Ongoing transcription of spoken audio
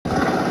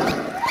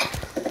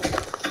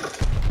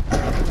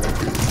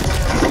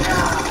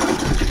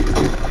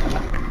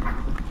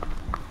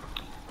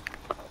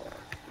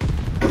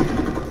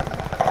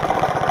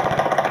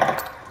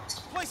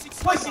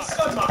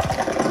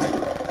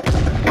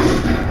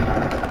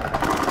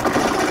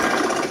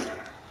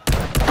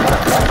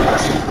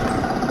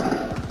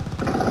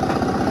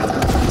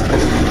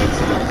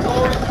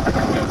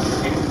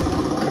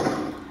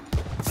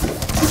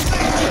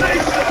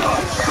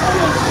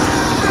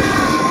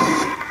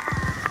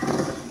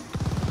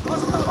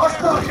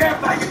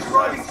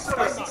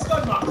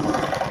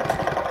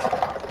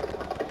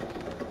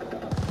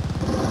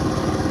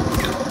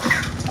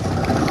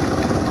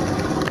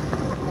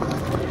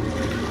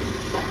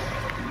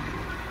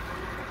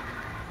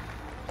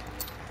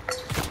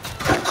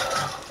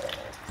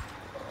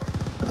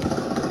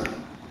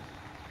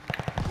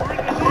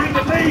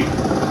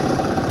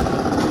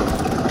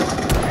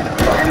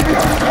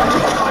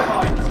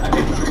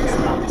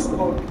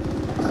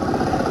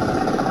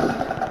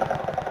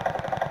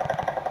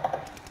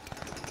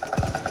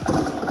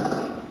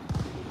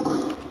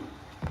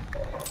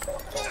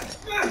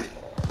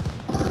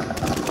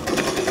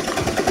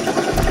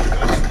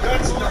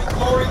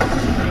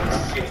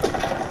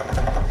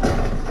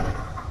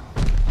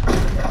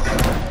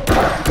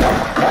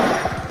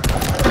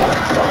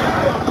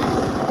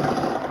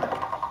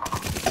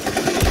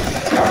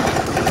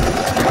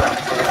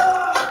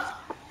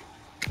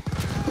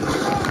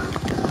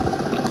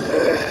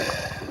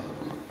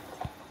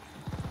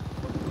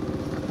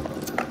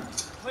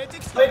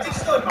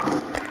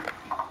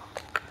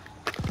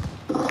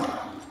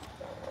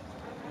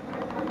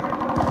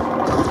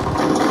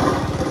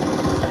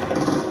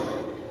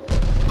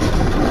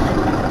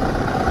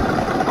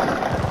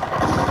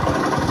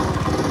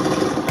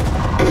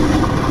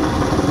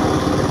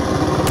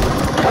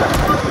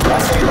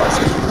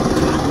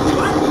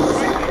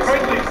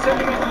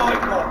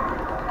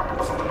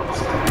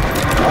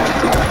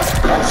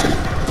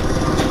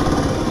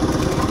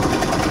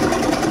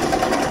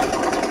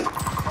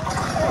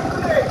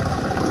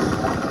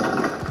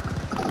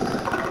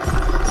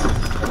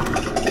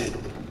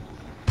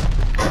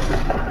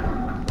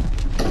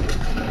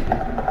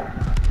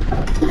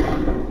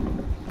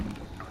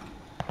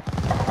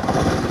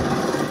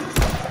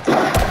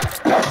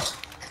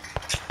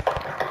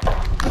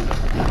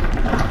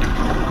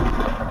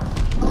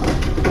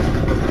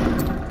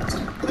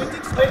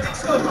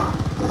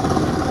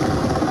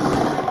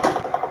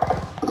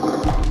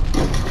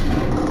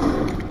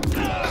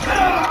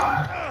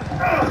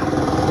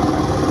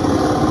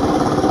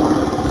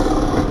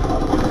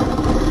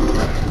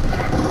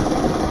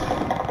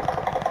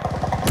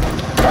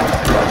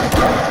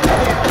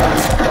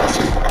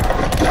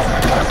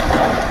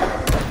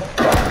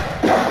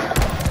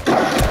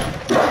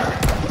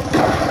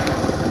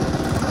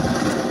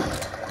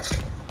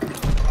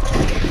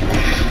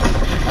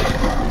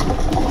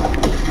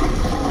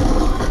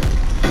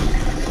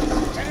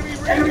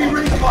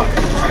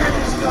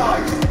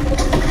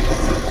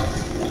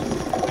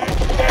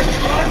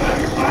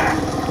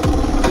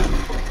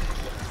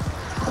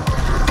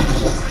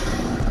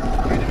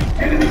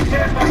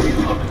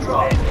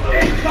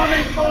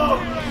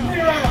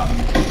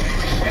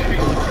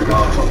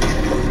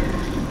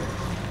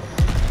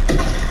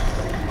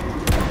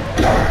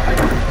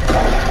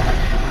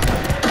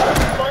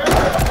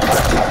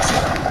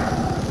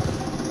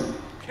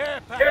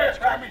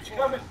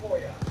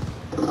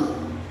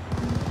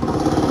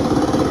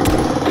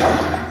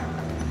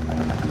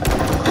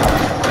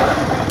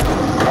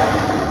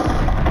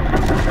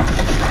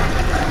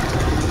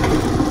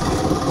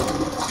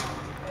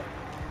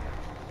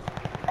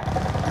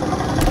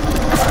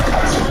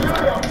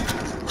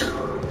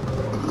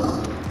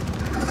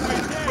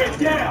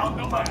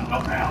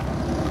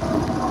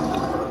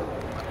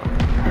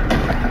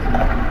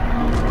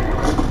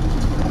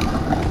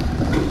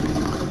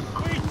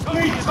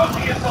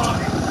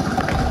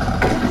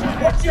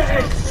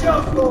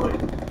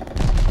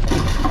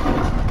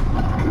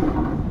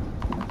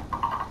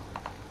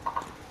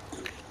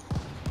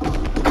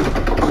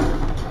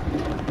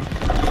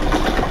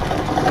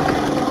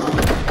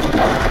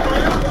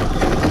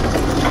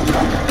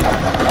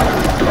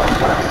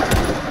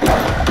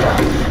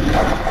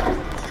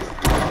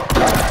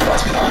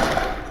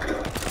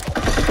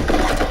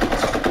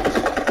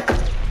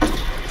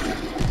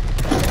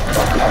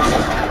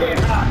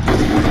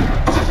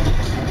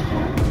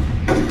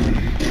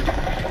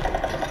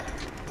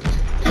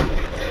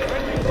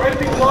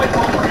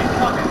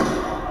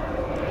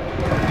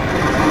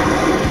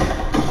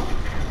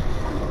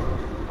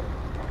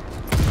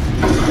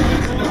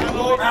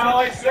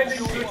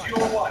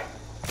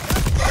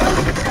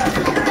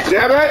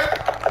Damn it!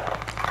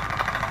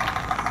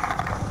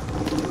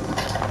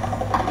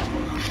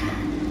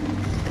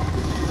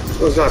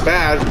 It was not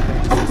bad.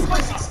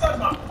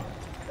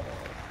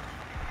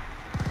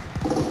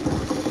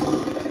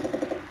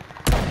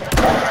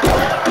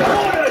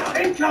 Orders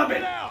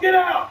incoming! Get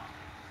out!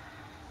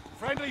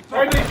 Friendly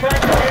tractor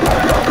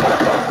inbound!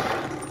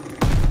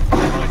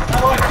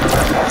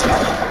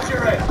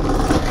 You're right.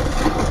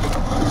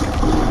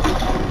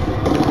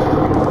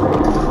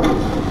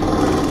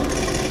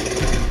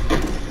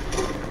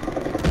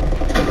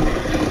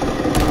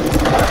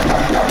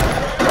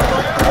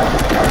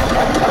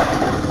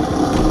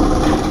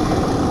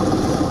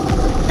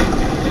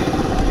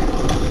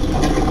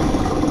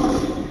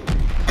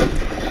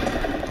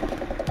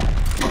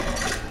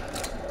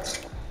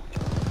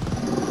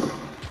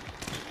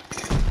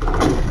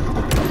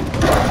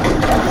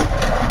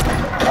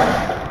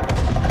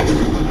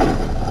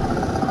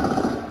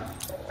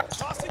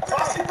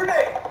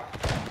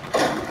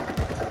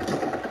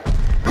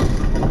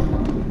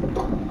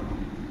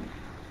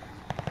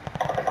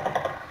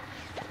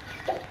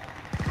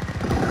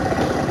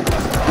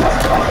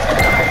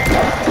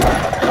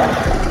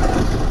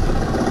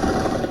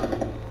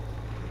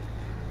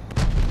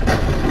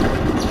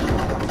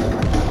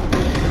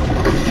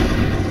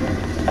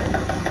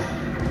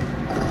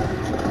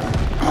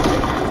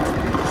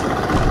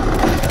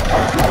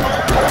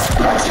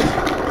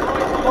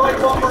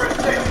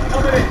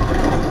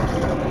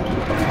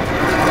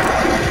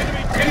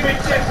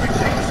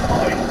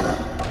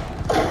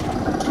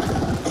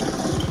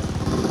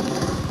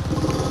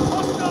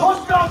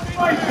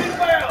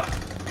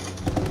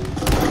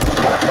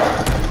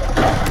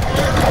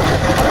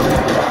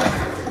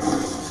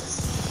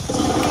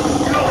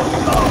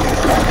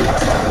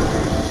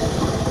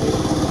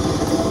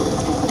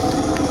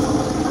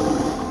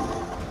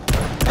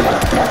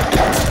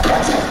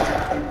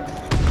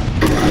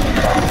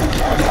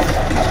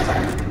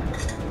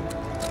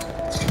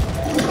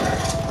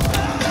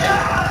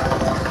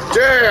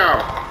 Damn!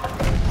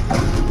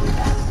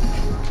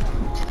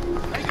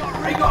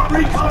 They got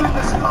recon in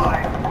the sky!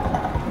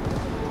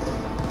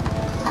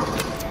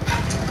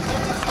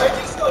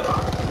 Ready, sniper!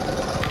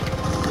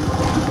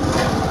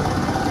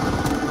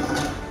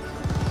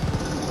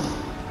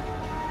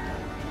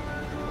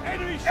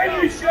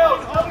 Enemy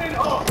shells coming in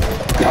hot!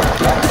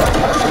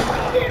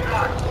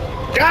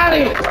 Got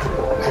him!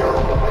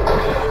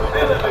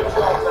 Element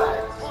drop that!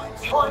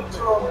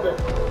 Pointer on them!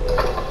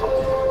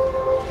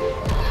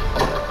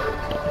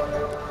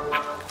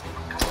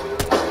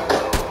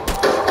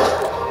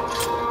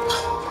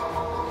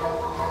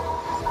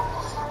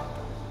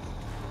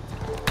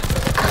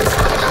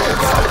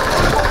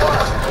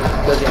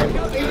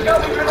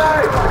 Incoming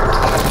grenade!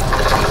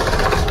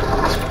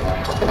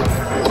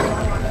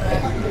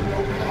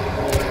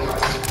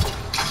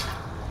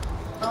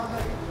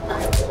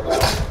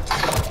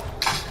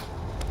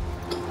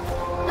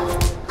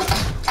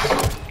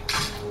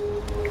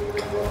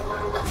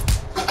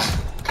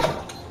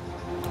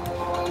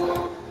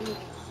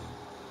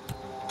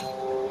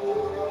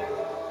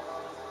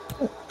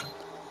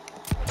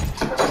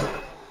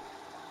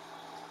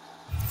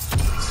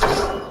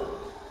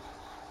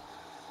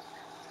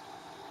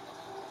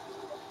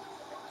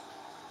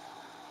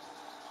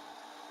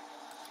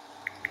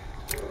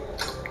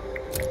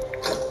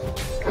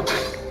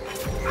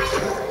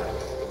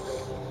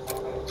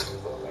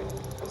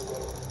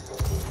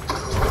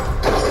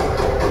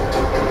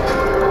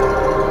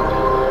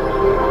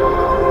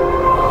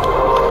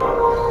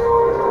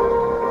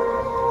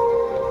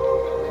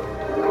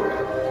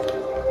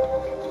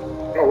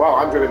 Oh wow,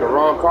 I'm drinking the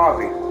wrong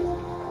coffee.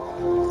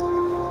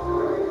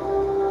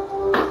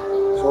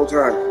 This whole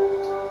time.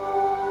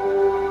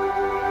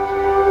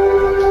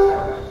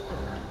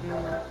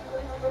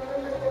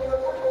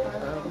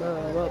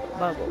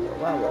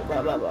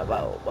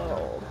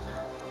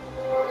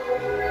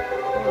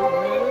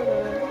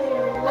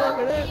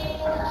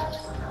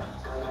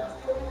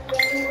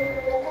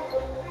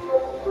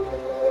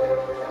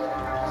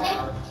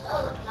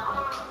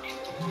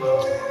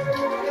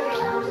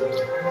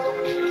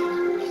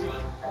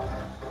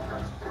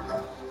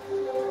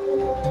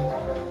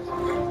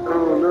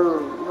 Oh no.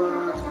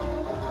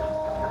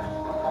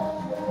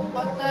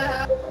 What the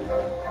hell?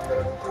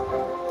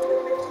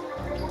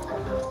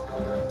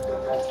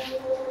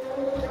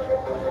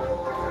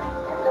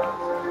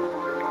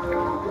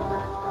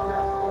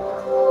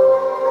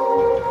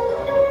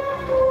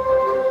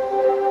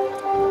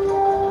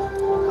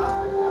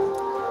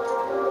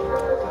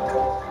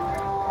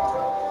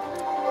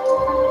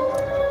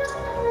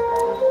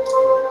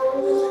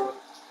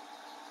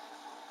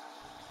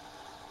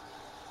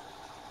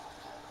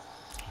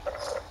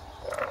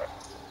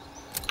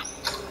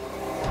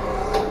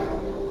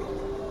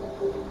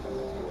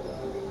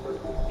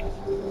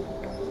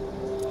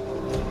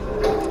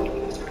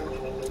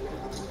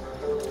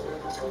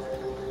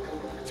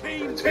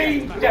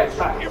 Team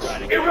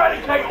deathmatch.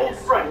 Eradicate all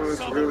threats.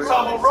 Some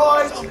will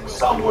rise,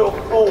 some will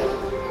fall.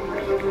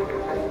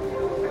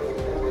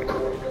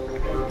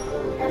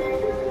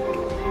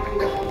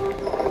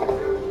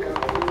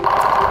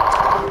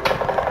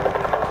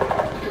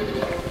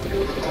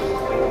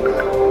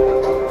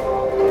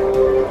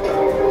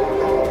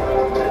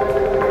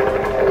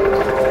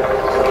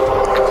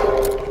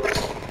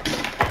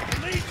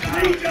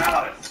 Lead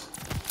out!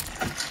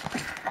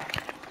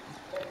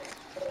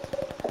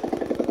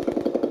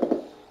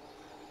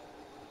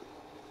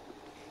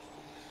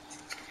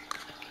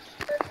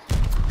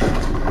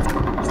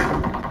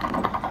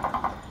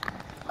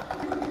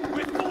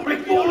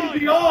 We're falling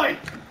behind!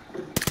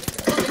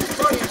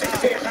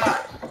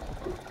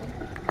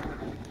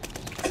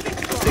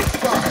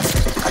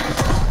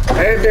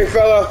 Hey, big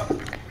fella.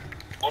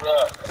 What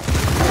up?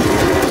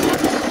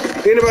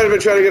 Peanut Butter's been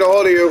trying to get a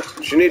hold of you.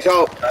 She needs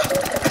help.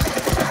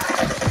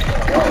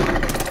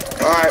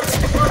 Alright.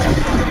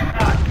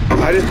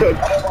 I just took.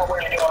 I'm on my way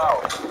to your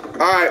house.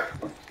 Alright.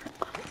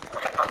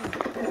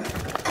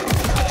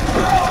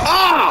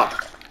 Ah!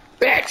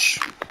 Bitch!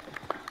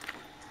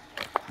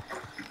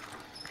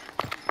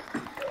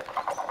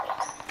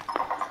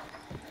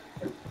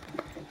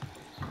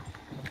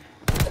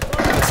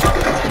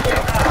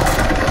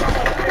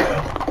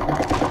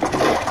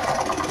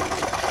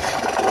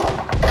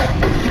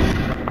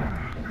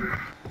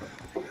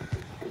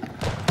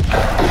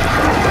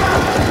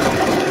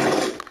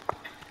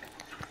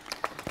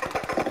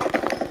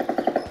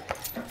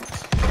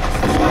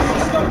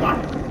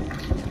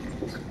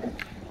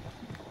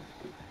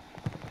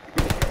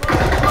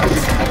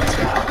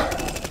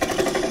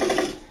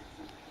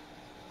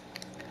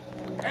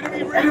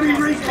 Enemy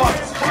recon!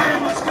 Fire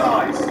in the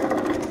skies!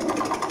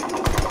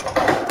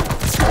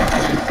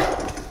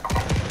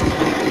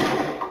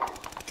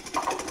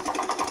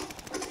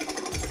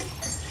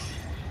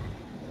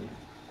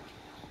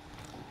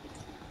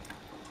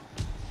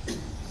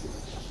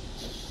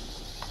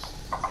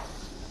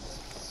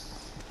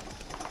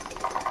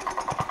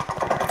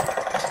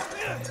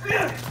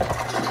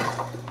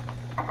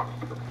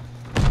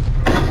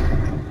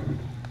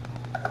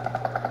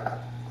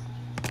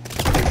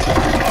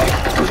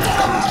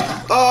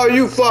 Oh,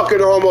 you fucking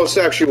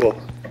homosexual.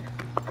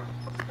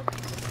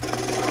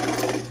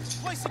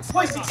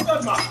 Placing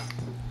stun mine.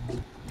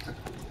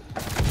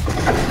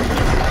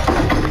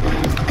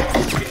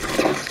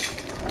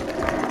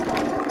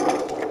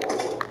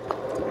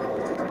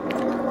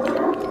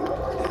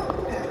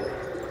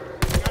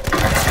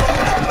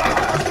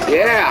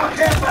 Yeah.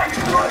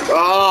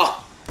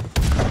 Oh.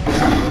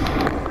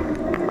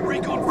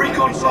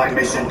 Recon flight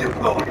mission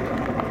deployed.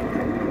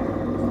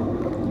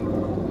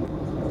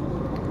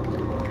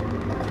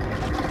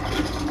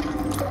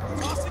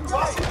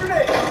 Tossing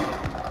grenade.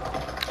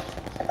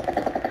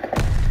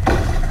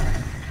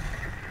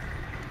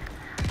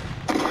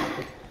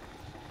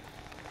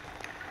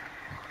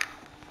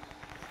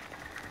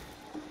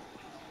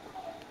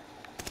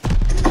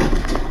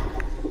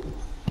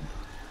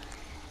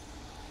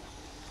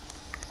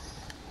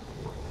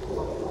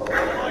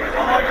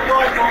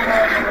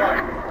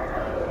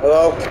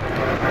 Hello?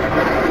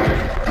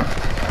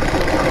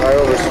 I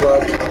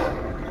overslept.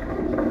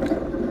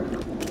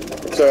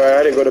 It's alright,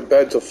 I didn't go to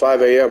bed till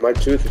 5 a.m. My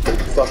tooth has been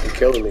fucking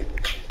killing me.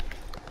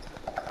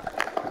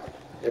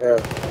 Yeah.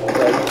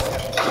 Like,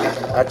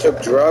 I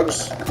took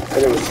drugs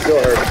and it was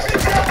still hurting.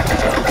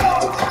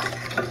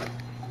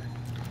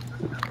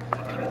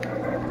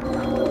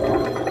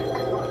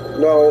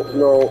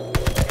 No.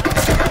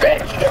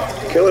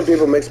 Killing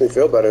people makes me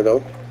feel better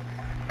though.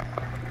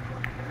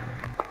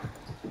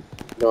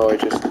 No, I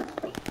just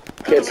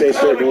can't say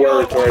certain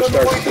words or I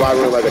start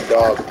slobbering like a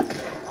dog.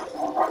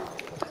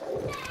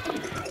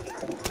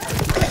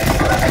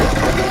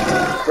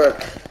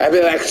 I'd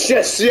be like,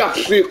 yes, no,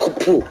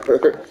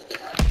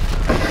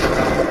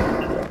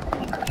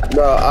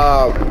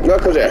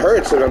 because it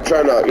hurts and I'm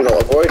trying to,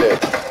 avoid it.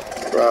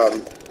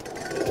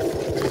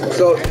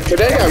 So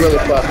today I really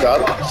fucked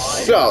up.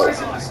 So,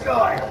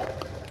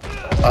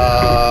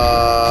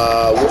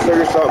 we'll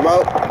figure something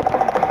out.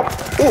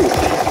 Ooh,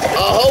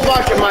 a whole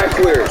bunch of my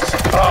clears.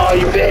 Oh,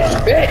 you bitch.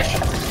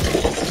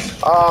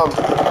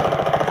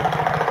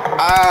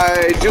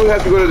 I do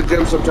have to go to the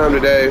gym sometime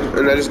today,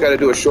 and I just got to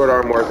do a short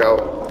arm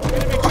workout.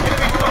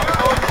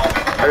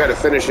 I got to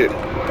finish it.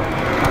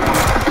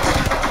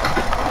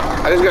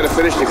 I just got to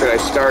finish it because I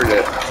started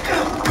it.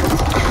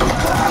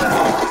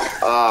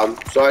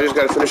 So I just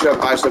got to finish up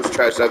biceps,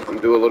 triceps,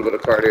 and do a little bit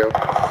of cardio.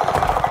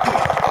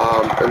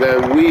 And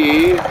then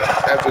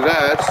after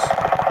that,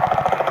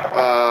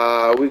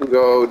 we can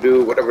go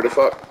do whatever the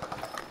fuck,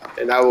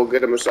 and I will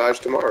get a massage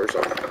tomorrow or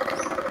something.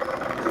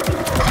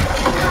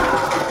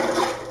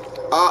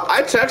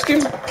 I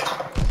texted him,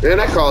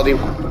 and I called him,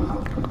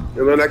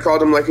 and then I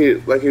called him like he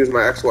was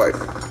my ex-wife,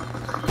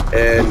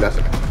 and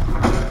nothing.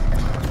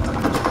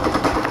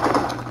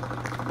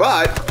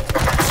 But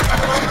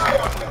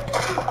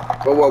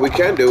what we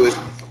can do is,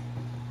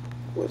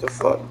 what the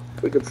fuck?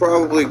 We could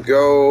probably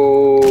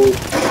go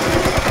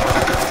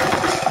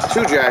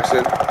to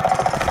Jackson.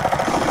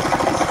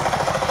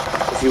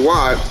 If you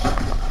want.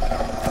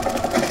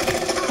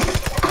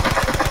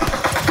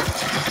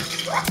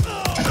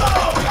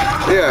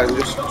 Yeah, and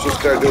just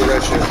start doing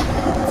that shit.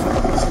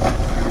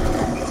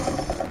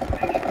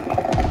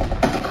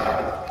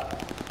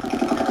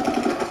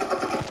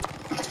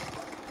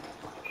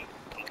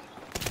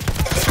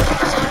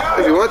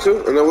 If you want to,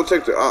 and then we'll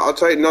take the. I'll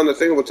tighten on the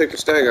thing and we'll take the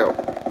stang out.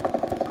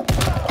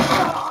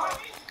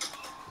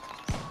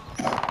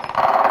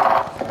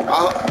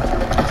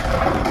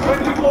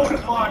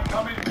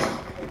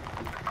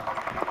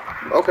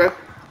 Okay.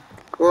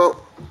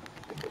 Well.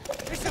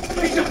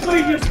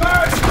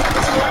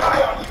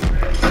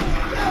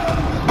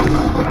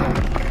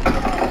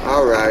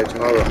 Alright.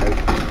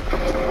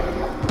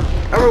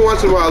 Every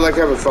once in a while I like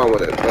having fun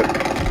with it, but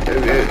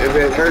if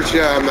it hurts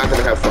you, I'm not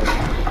gonna have fun.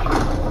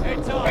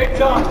 Hey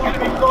John, it's gonna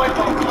be flight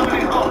bomb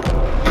coming in home.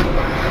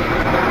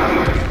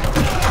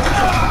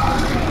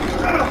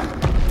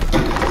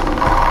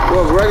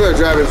 Well, if regular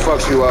driving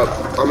fucks you up,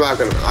 I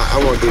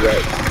won't do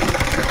that.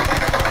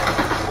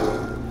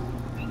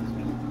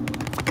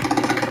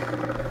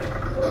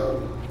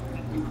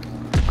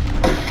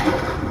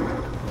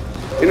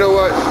 You know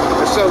what?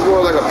 It sounds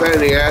more like a pain in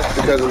the ass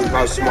because of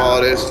how small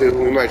it is too.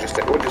 We'll just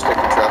take the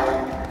truck.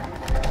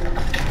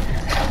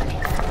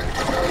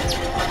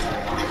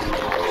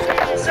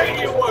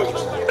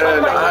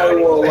 And I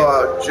will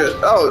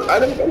I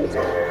didn't know this.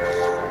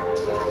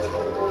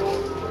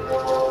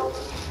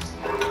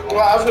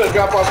 Well, I was gonna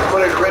drop off some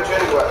money to Rich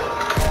anyway.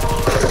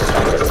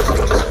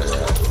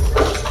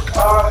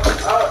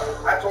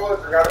 I totally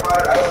forgot about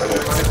it. I don't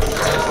have money.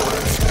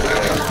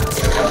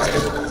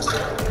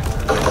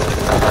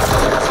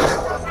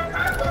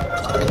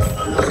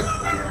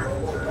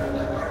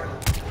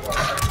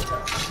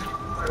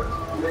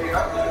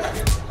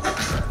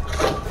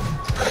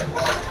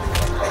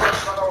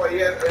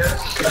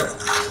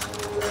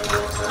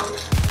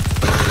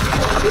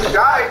 He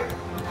died.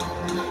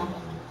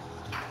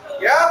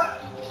 Yeah?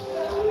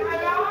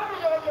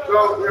 So,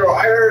 I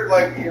heard,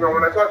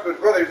 when I talked to his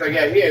brother, he's like,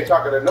 yeah, he ain't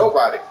talking to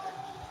nobody.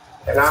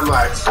 And I'm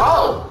like,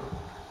 oh.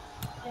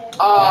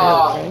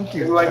 Thank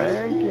you. Like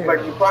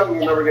you probably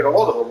will never get a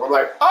hold of him. I'm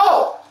like,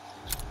 oh.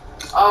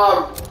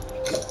 How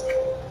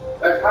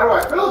do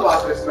I feel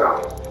about this now?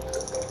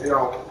 You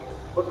know,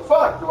 what the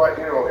fuck? Do I,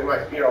 am I,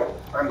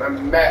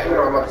 I'm mad,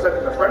 I'm upset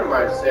because a friend of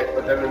mine's sick,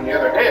 but then on the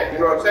other hand, you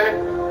know what I'm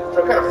saying?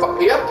 So it kind of fucked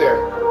me up there.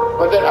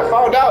 But then I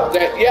found out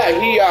that, yeah,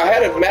 he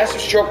had a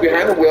massive stroke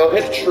behind the wheel,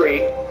 hit a tree.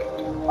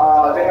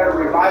 They had to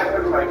revive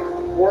him like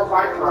 4 or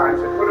 5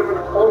 times. They put him in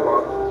a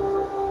coma.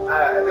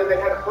 And then they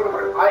had to put him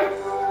on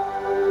ice.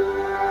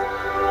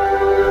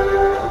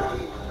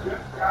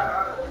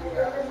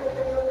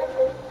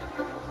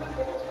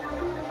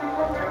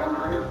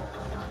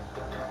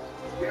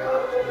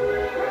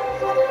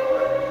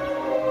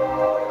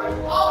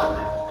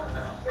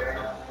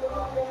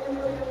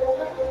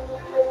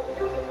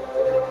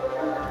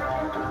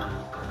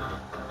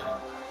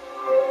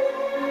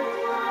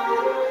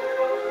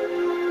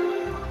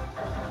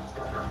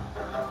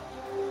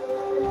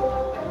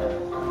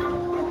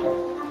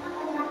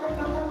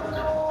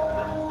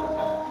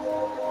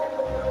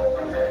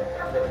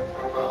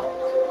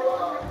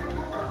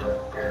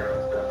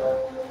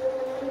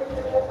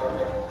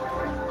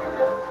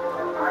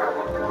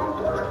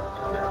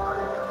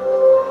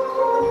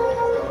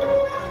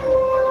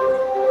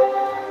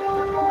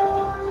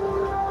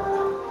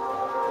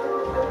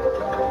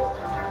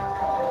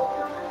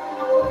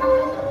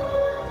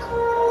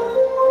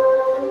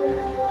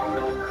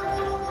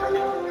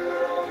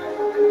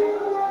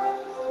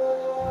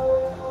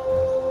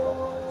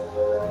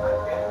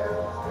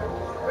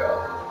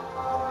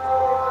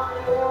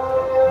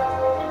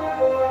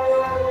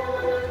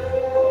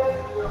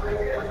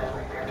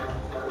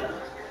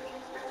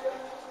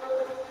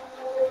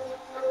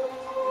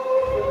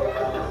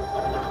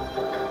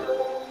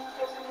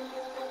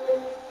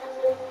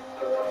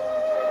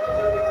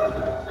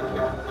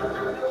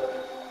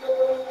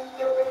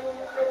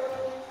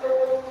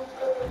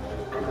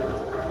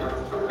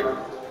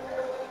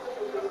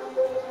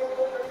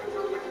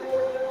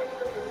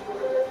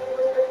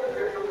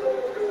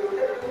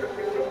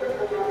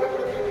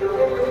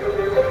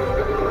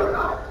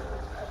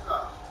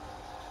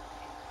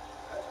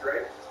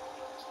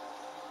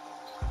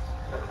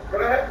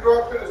 But I had to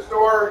go up to the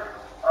store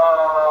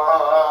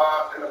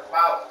in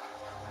about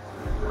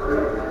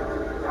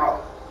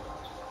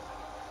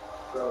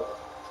so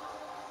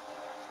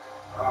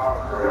I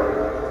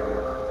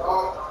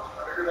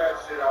figured that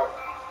shit out.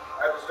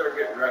 I have to start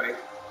getting ready.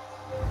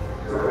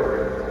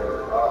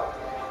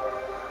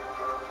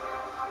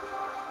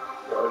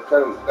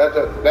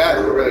 That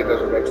really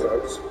doesn't make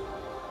sense.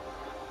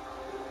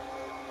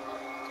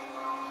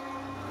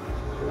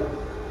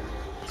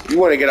 You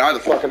want to get out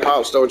of the fucking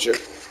house, don't you?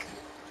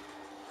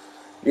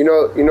 You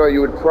know,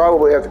 you would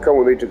probably have to come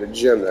with me to the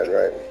gym then,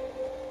 right?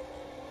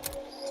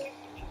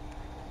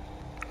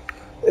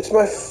 It's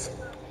my,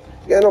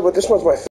 yeah, no, but this one's my